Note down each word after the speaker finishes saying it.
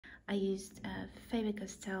I used a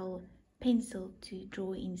Faber-Castell pencil to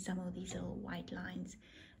draw in some of these little white lines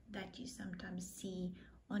that you sometimes see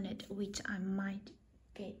on it, which I might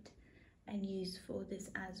get and use for this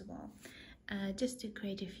as well, just to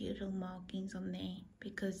create a few little markings on there,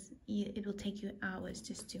 because it will take you hours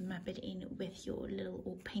just to map it in with your little,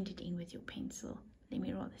 or paint it in with your pencil, let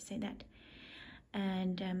me rather say that.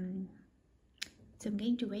 And so I'm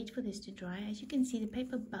going to wait for this to dry. As you can see, the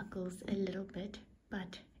paper buckles a little bit,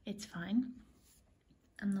 but it's fine.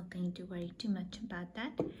 I'm not going to worry too much about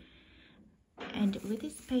that. And with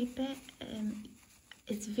this paper,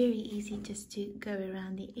 it's very easy just to go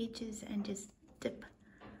around the edges and just dip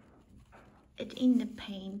it in the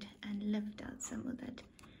paint and lift out some of that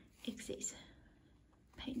excess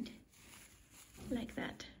paint like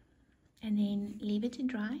that, and then leave it to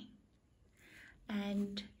dry.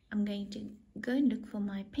 And I'm going to go and look for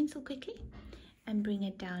my pencil quickly and bring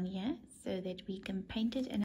it down here so that we can paint it. And